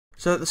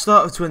So at the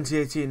start of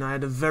 2018, I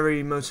had a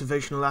very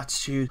motivational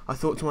attitude. I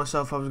thought to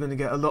myself I was going to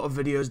get a lot of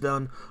videos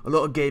done, a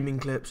lot of gaming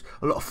clips,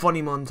 a lot of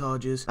funny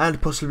montages,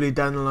 and possibly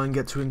down the line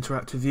get to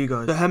interact with you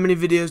guys. So how many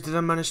videos did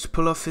I manage to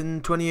pull off in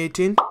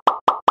 2018?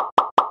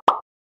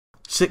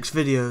 6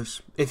 videos,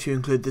 if you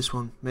include this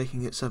one,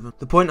 making it 7.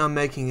 The point I'm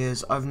making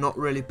is I've not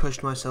really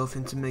pushed myself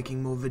into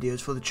making more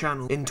videos for the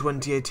channel in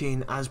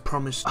 2018 as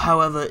promised.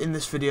 However, in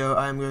this video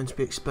I am going to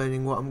be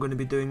explaining what I'm going to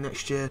be doing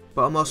next year,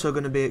 but I'm also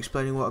going to be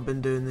explaining what I've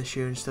been doing this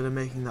year instead of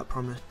making that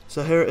promise.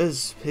 So here it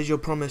is, here's your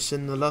promise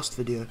in the last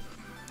video.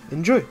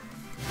 Enjoy!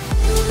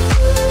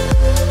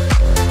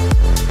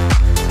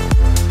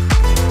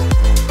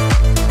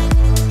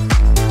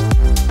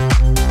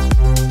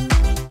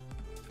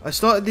 I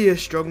started the year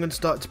strong and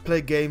started to play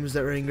games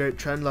that are in great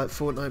trend like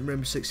Fortnite and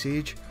Rainbow Six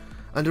Siege,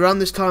 and around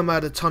this time I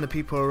had a ton of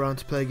people around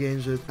to play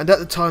games with, and at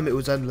the time it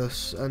was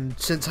endless, and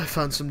since I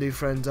found some new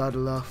friends I had a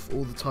laugh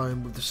all the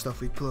time with the stuff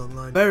we put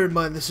online. Bear in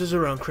mind this is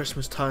around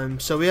Christmas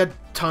time, so we had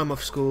time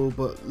off school,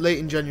 but late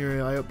in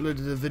January I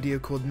uploaded a video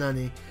called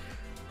Nanny.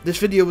 This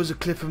video was a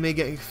clip of me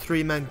getting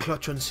 3-man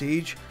clutch on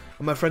Siege,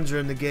 and my friends were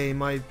in the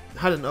game. I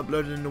hadn't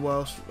uploaded in a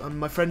while, and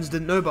my friends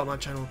didn't know about my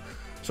channel,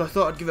 so I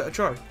thought I'd give it a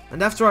try.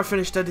 And after I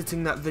finished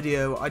editing that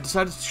video, I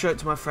decided to show it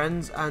to my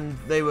friends, and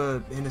they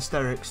were in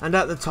hysterics. And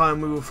at the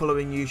time we were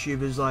following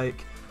YouTubers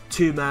like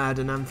Too Mad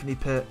and Anthony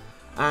Pitt,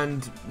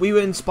 and we were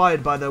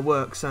inspired by their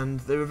works and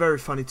they were very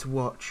funny to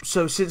watch.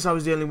 So since I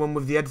was the only one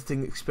with the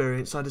editing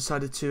experience, I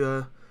decided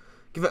to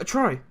give it a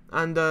try,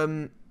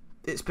 and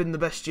it's been the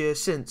best year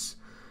since.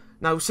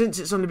 Now since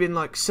it's only been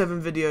like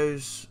 7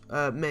 videos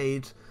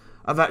made,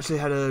 I've actually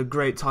had a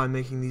great time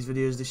making these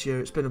videos this year.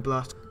 It's been a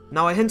blast.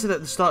 Now I hinted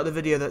at the start of the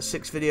video that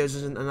 6 videos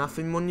isn't enough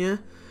in 1 year,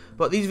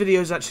 but these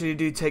videos actually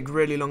do take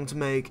really long to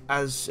make,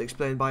 as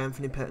explained by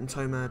Anthony Pitt and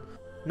Tomad.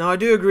 Now I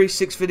do agree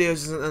 6 videos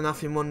isn't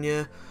enough in 1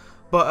 year,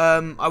 but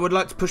I would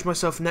like to push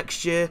myself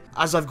next year,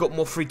 as I've got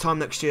more free time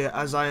next year,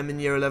 as I am in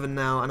year 11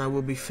 now and I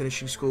will be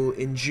finishing school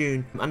in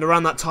June. And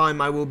around that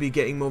time I will be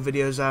getting more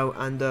videos out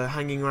and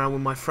hanging around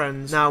with my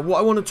friends. Now what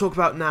I want to talk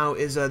about now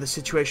is the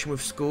situation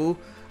with school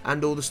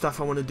and all the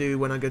stuff I want to do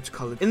when I go to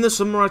college. In the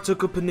summer I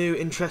took up a new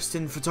interest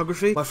in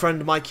photography. My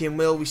friend Mikey and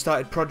Will, we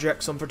started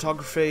projects on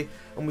photography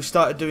and we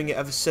started doing it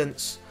ever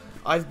since.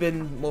 I've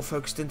been more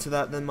focused into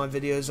that than my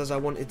videos, as I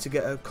wanted to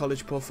get a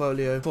college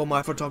portfolio for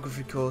my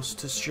photography course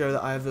to show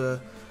that I have a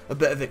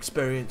bit of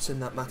experience in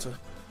that matter.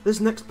 This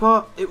next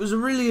part, it was a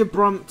really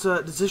abrupt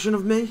decision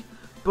of me,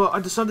 but I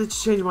decided to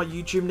change my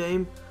YouTube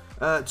name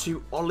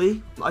to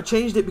Ollie. I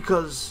changed it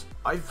because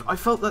I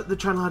felt that the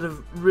channel had a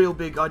real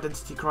big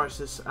identity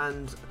crisis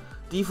and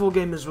D4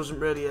 Gamers wasn't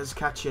really as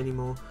catchy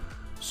anymore.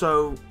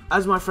 So,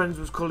 as my friends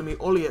was calling me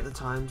Ollie at the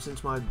time,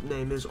 since my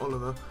name is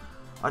Oliver,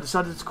 I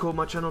decided to call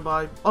my channel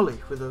by Ollie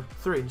with a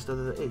 3 instead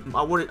of the E.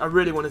 I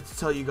really wanted to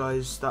tell you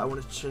guys that I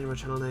wanted to change my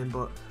channel name,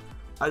 but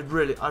I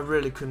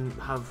really couldn't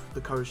have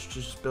the courage to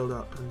just build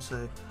up and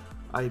say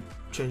I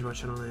changed my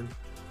channel name.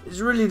 It's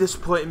really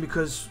disappointing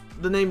because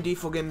the name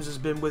D4 Gamers has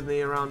been with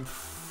me around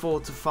 4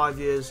 to 5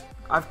 years.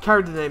 I've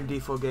carried the name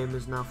D4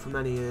 Gamers now for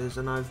many years,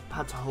 and I've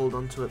had to hold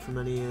on to it for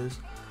many years,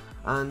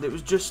 and it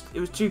was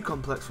too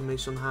complex for me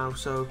somehow,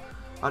 so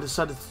I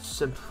decided to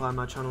simplify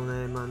my channel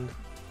name, and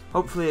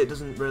hopefully it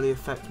doesn't really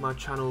affect my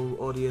channel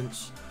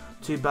audience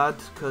too bad,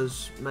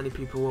 because many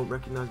people won't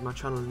recognise my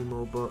channel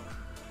anymore. But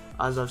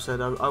as I've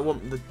said, I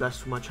want the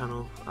best for my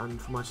channel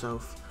and for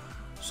myself,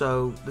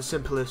 so the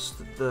simplest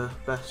the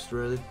best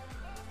really.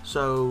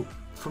 So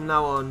from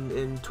now on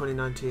in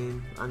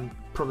 2019 and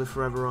probably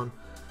forever on,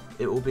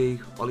 it will be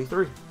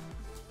Ollie3.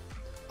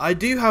 I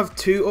do have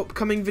 2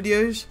 upcoming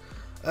videos.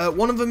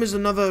 One of them is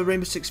another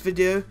Rainbow Six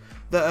video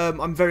that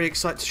I'm very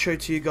excited to show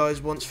to you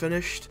guys once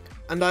finished.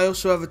 And I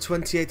also have a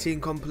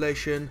 2018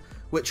 compilation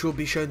which will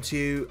be shown to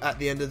you at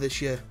the end of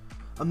this year.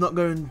 I'm not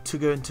going to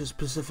go into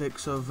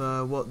specifics of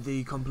what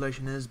the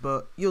compilation is,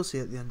 but you'll see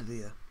at the end of the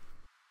year.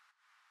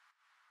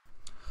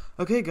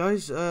 Okay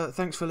guys,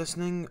 thanks for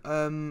listening.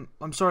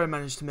 I'm sorry I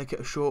managed to make it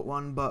a short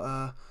one,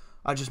 but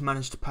I just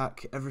managed to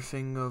pack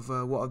everything of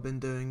what I've been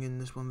doing in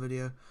this one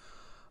video.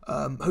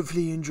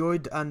 Hopefully you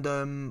enjoyed,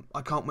 and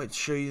I can't wait to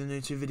show you the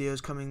new 2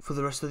 videos coming for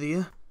the rest of the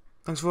year.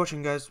 Thanks for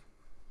watching guys.